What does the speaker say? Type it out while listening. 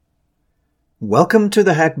Welcome to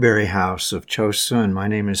the Hackberry House of Chosun. My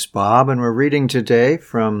name is Bob, and we're reading today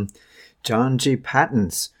from John G.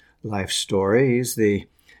 Paton's life story. He's the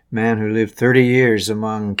man who lived 30 years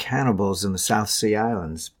among cannibals in the South Sea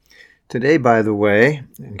Islands. Today, by the way,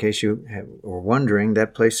 in case you were wondering,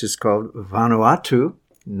 that place is called Vanuatu,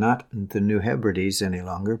 not the New Hebrides any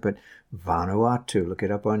longer, but Vanuatu. Look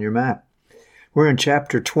it up on your map. We're in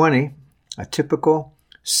chapter 20, a typical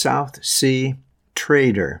South Sea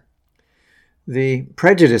trader. The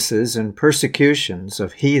prejudices and persecutions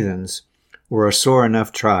of heathens were a sore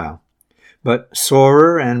enough trial, but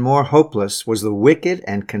sorer and more hopeless was the wicked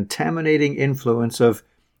and contaminating influence of,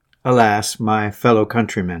 alas, my fellow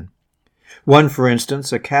countrymen. One, for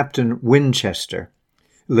instance, a Captain Winchester,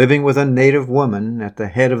 living with a native woman at the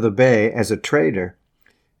head of the bay as a trader,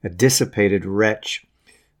 a dissipated wretch,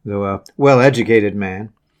 though a well-educated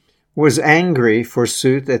man, was angry,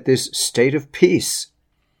 forsooth, at this state of peace.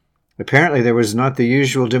 Apparently there was not the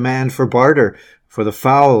usual demand for barter for the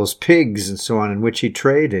fowls, pigs, and so on in which he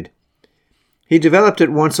traded. He developed at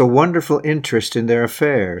once a wonderful interest in their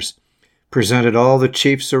affairs, presented all the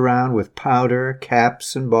chiefs around with powder,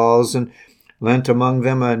 caps, and balls, and lent among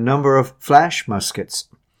them a number of flash muskets.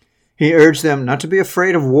 He urged them not to be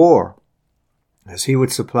afraid of war, as he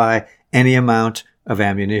would supply any amount of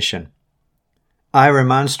ammunition. I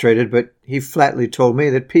remonstrated, but he flatly told me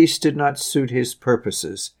that peace did not suit his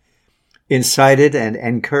purposes. Incited and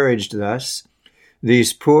encouraged thus,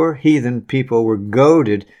 these poor heathen people were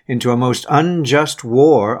goaded into a most unjust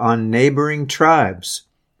war on neighboring tribes.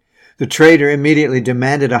 The trader immediately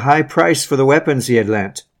demanded a high price for the weapons he had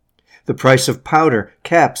lent. The price of powder,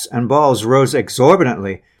 caps, and balls rose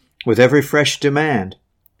exorbitantly with every fresh demand.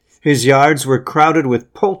 His yards were crowded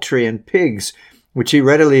with poultry and pigs, which he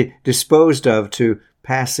readily disposed of to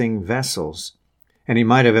passing vessels, and he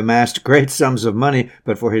might have amassed great sums of money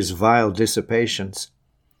but for his vile dissipations.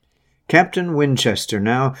 Captain Winchester,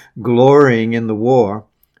 now glorying in the war,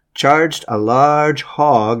 charged a large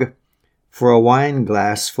hog for a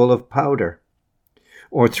wine-glass full of powder,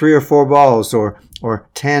 or 3 or 4 balls, or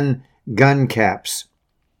 10 gun caps.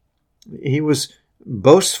 He was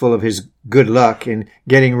boastful of his good luck in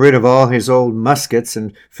getting rid of all his old muskets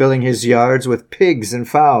and filling his yards with pigs and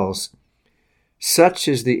fowls. Such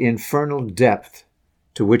is the infernal depth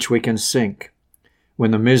to which we can sink,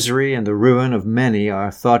 when the misery and the ruin of many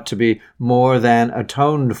are thought to be more than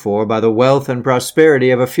atoned for by the wealth and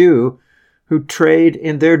prosperity of a few who trade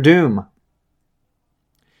in their doom.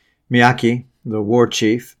 Miyaki, the war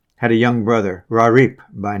chief, had a young brother, Rarip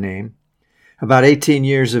by name, about 18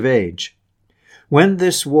 years of age. When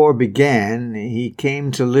this war began, he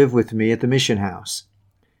came to live with me at the mission house.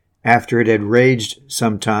 After it had raged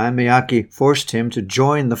some time, Miyaki forced him to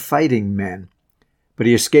join the fighting men, but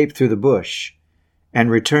he escaped through the bush and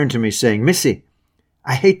returned to me saying, "Missy,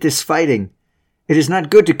 I hate this fighting. It is not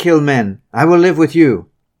good to kill men. I will live with you."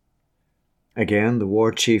 Again the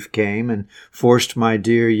war chief came and forced my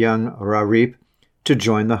dear young Rarip to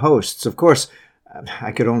join the hosts. Of course,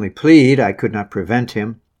 I could only plead. I could not prevent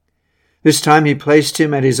him. This time he placed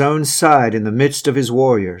him at his own side in the midst of his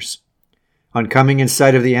warriors. On coming in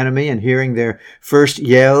sight of the enemy and hearing their first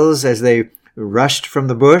yells as they rushed from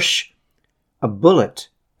the bush, a bullet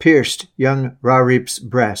pierced young Rarip's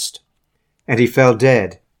breast, and he fell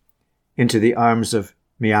dead into the arms of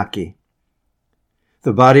Miyaki.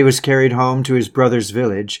 The body was carried home to his brother's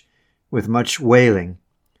village with much wailing,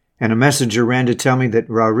 and a messenger ran to tell me that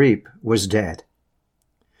Rarip was dead.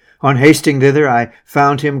 On hasting thither, I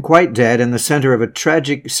found him quite dead in the center of a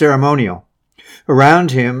tragic ceremonial.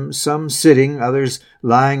 Around him, some sitting, others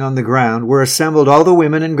lying on the ground, were assembled all the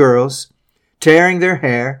women and girls, tearing their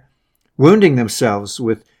hair, wounding themselves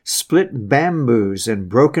with split bamboos and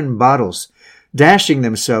broken bottles, dashing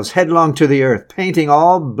themselves headlong to the earth, painting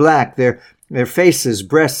all black their faces,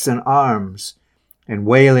 breasts, and arms, and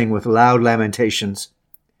wailing with loud lamentations.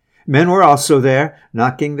 Men were also there,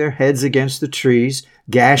 knocking their heads against the trees,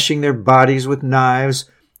 gashing their bodies with knives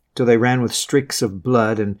till they ran with streaks of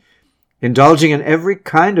blood, and indulging in every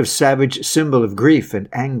kind of savage symbol of grief and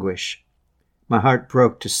anguish. My heart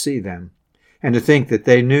broke to see them, and to think that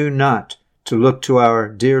they knew not to look to our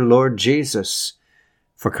dear Lord Jesus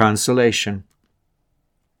for consolation.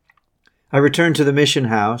 I returned to the mission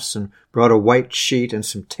house and brought a white sheet and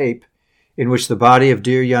some tape in which the body of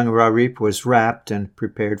dear young Rarip was wrapped and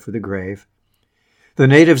prepared for the grave. The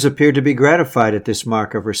natives appeared to be gratified at this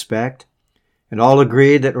mark of respect, and all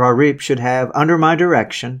agreed that Rarip should have, under my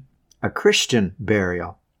direction, a Christian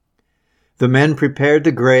burial. The men prepared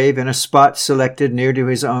the grave in a spot selected near to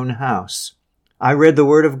his own house. I read the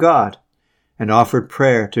word of God and offered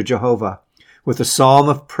prayer to Jehovah with a psalm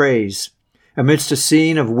of praise, amidst a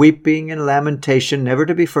scene of weeping and lamentation never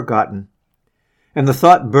to be forgotten. And the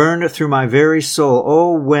thought burned through my very soul,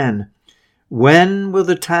 oh, when will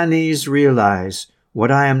the Tanese realize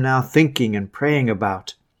what I am now thinking and praying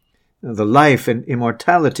about? The life and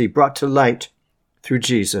immortality brought to light through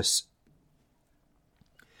Jesus.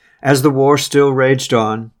 As the war still raged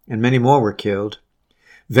on, and many more were killed,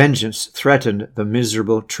 vengeance threatened the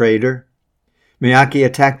miserable traitor. Miyake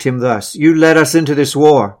attacked him thus: "You led us into this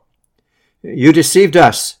war. You deceived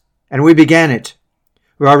us, and we began it.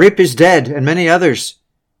 Rarip is dead, and many others.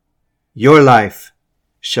 Your life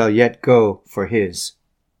shall yet go for his."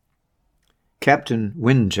 Captain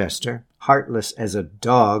Winchester, heartless as a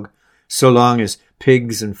dog, so long as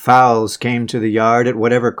pigs and fowls came to the yard at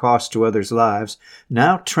whatever cost to others' lives,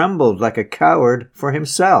 now trembled like a coward for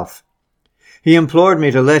himself. He implored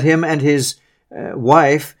me to let him and his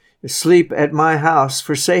wife sleep at my house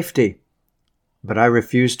for safety, but I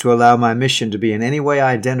refused to allow my mission to be in any way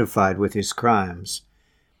identified with his crimes.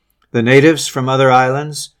 The natives from other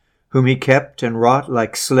islands, whom he kept and wrought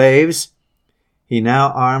like slaves, he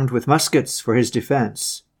now armed with muskets for his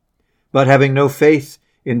defense. But having no faith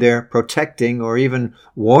in their protecting or even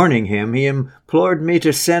warning him, he implored me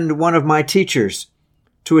to send one of my teachers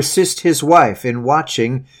to assist his wife in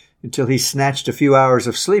watching until he snatched a few hours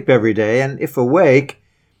of sleep every day, and if awake,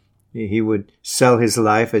 he would sell his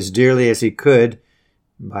life as dearly as he could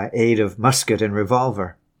by aid of musket and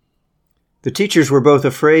revolver. The teachers were both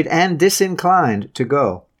afraid and disinclined to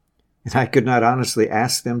go, and I could not honestly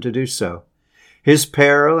ask them to do so. His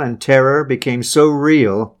peril and terror became so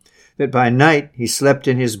real that by night he slept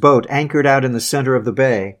in his boat anchored out in the center of the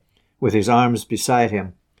bay, with his arms beside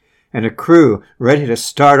him, and a crew ready to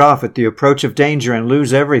start off at the approach of danger and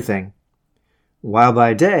lose everything, while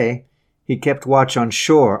by day he kept watch on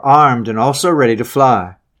shore, armed and also ready to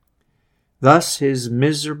fly. Thus his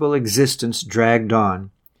miserable existence dragged on,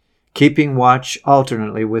 keeping watch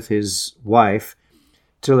alternately with his wife,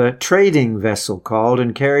 till a trading vessel called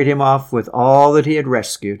and carried him off with all that he had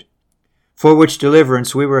rescued, for which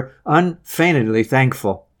deliverance we were unfeignedly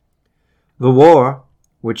thankful. The war,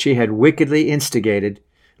 which he had wickedly instigated,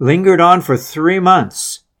 lingered on for 3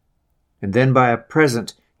 months, and then by a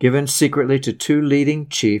present given secretly to 2 leading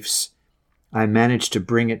chiefs, I managed to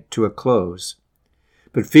bring it to a close.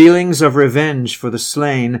 But feelings of revenge for the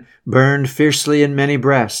slain burned fiercely in many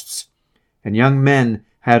breasts, and young men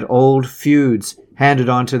had old feuds handed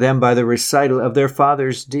on to them by the recital of their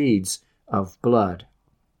fathers' deeds of blood.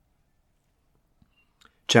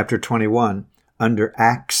 Chapter 21, Under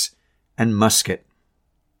Axe and Musket.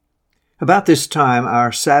 About this time,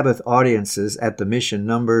 our Sabbath audiences at the mission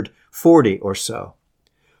numbered 40 or so.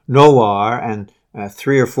 Nowar and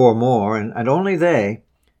 3 or 4 more, and only they,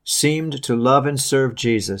 seemed to love and serve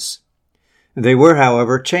Jesus. They were,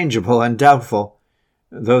 however, changeable and doubtful,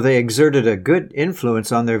 though they exerted a good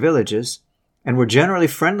influence on their villages, and were generally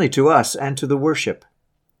friendly to us and to the worship.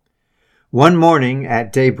 One morning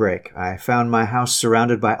at daybreak, I found my house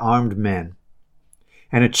surrounded by armed men,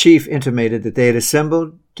 and a chief intimated that they had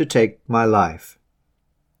assembled to take my life.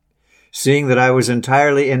 Seeing that I was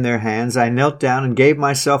entirely in their hands, I knelt down and gave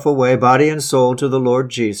myself away, body and soul, to the Lord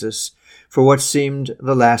Jesus, for what seemed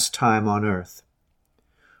the last time on earth.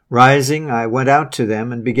 Rising, I went out to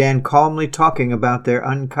them and began calmly talking about their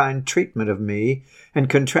unkind treatment of me and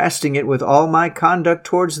contrasting it with all my conduct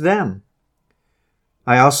towards them.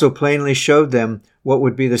 I also plainly showed them what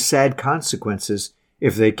would be the sad consequences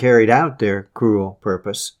if they carried out their cruel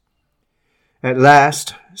purpose. At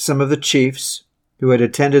last, some of the chiefs who had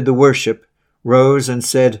attended the worship rose and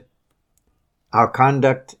said, "Our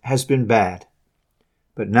conduct has been bad,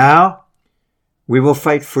 but now we will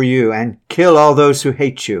fight for you and kill all those who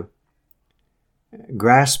hate you."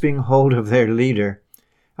 Grasping hold of their leader,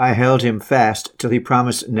 I held him fast till he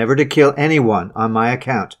promised never to kill anyone on my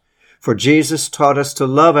account, for Jesus taught us to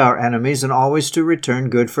love our enemies and always to return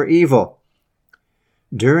good for evil.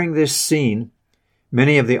 During this scene,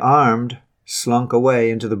 many of the armed slunk away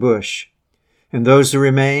into the bush, and those who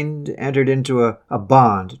remained entered into a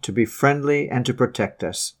bond to be friendly and to protect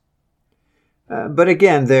us. But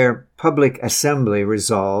again, their public assembly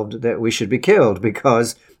resolved that we should be killed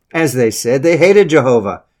because, as they said, they hated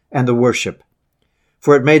Jehovah and the worship,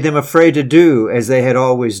 for it made them afraid to do as they had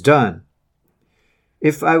always done.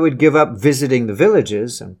 If I would give up visiting the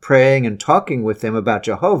villages and praying and talking with them about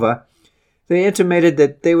Jehovah, they intimated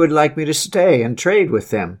that they would like me to stay and trade with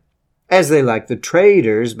them, as they liked the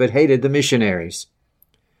traders but hated the missionaries.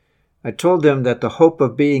 I told them that the hope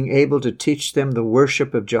of being able to teach them the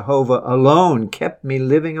worship of Jehovah alone kept me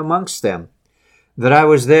living amongst them, that I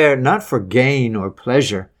was there not for gain or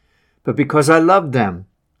pleasure, but because I loved them,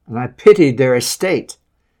 and I pitied their estate,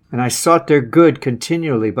 and I sought their good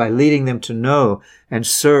continually by leading them to know and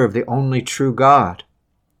serve the only true God.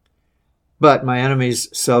 But my enemies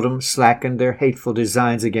seldom slackened their hateful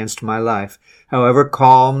designs against my life, however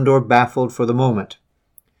calmed or baffled for the moment.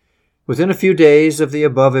 Within a few days of the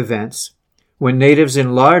above events, when natives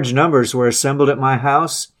in large numbers were assembled at my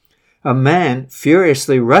house, a man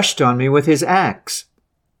furiously rushed on me with his axe.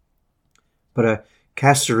 But a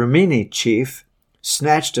Casaramini chief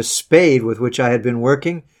snatched a spade with which I had been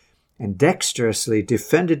working and dexterously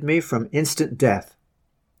defended me from instant death.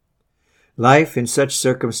 Life in such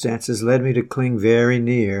circumstances led me to cling very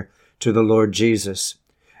near to the Lord Jesus.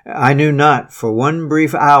 I knew not for one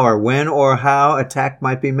brief hour when or how attack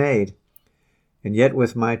might be made, and yet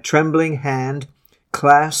with my trembling hand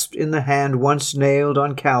clasped in the hand once nailed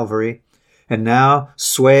on Calvary, and now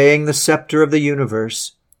swaying the scepter of the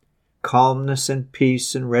universe, calmness and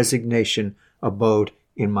peace and resignation abode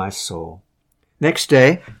in my soul. Next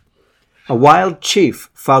day, a wild chief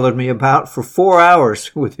followed me about for 4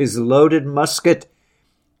 hours with his loaded musket,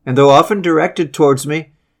 and though often directed towards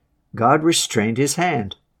me, God restrained his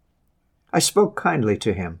hand. I spoke kindly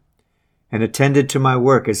to him, and attended to my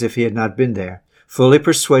work as if he had not been there, fully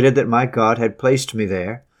persuaded that my God had placed me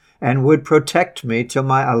there, and would protect me till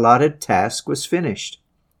my allotted task was finished.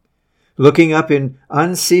 Looking up in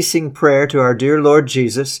unceasing prayer to our dear Lord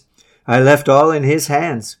Jesus, I left all in his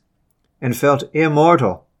hands, and felt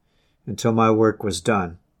immortal until my work was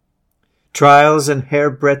done. Trials and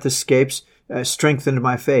hairbreadth escapes strengthened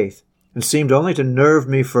my faith, and seemed only to nerve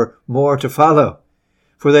me for more to follow,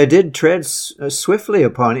 for they did tread swiftly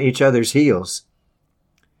upon each other's heels.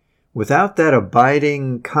 Without that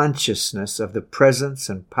abiding consciousness of the presence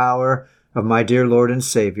and power of my dear Lord and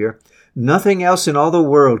Savior, nothing else in all the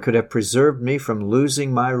world could have preserved me from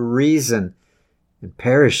losing my reason and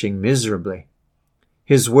perishing miserably.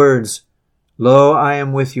 His words, "Lo, I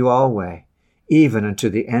am with you alway, even unto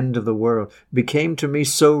the end of the world," became to me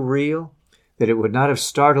so real that it would not have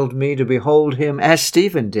startled me to behold him as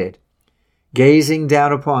Stephen did, gazing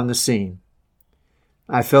down upon the scene.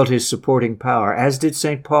 I felt his supporting power, as did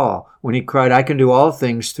St. Paul, when he cried, "I can do all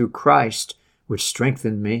things through Christ, which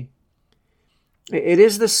strengthened me." It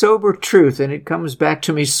is the sober truth, and it comes back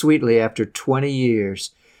to me sweetly after 20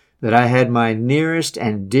 years, that I had my nearest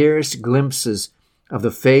and dearest glimpses of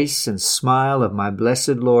the face and smile of my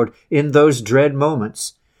blessed Lord in those dread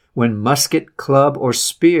moments when musket, club, or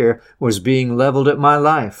spear was being leveled at my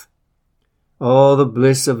life. Oh, the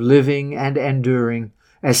bliss of living and enduring,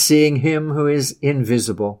 as seeing him who is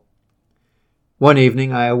invisible. One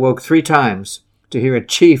evening I awoke 3 times to hear a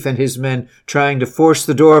chief and his men trying to force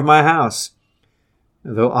the door of my house.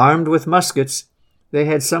 Though armed with muskets, they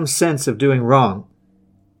had some sense of doing wrong,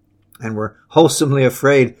 and were wholesomely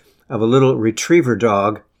afraid of a little retriever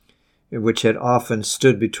dog, which had often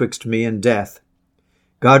stood betwixt me and death.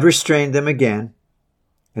 God restrained them again,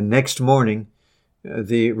 and next morning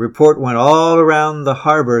the report went all around the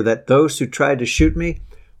harbor that those who tried to shoot me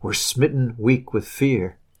were smitten weak with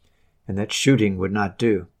fear, and that shooting would not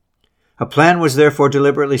do. A plan was therefore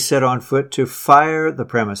deliberately set on foot to fire the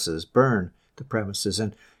premises, burn the premises,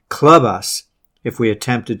 and club us if we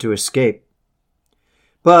attempted to escape.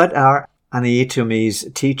 But our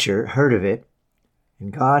Anaitomies teacher heard of it,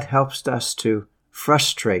 and God helped us to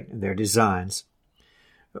frustrate their designs.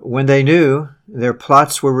 When they knew their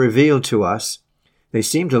plots were revealed to us, they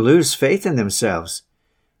seemed to lose faith in themselves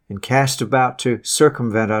and cast about to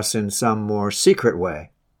circumvent us in some more secret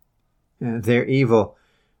way. Their evil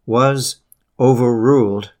was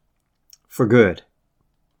overruled for good.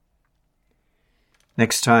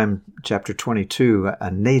 Next time, chapter 22,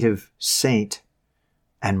 a native saint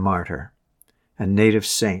and martyr. A native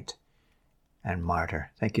saint and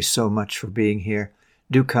martyr. Thank you so much for being here.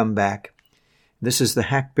 Do come back. This is the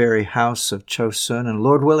Hackberry House of Chosun, and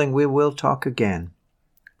Lord willing, we will talk again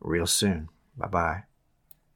real soon. Bye-bye.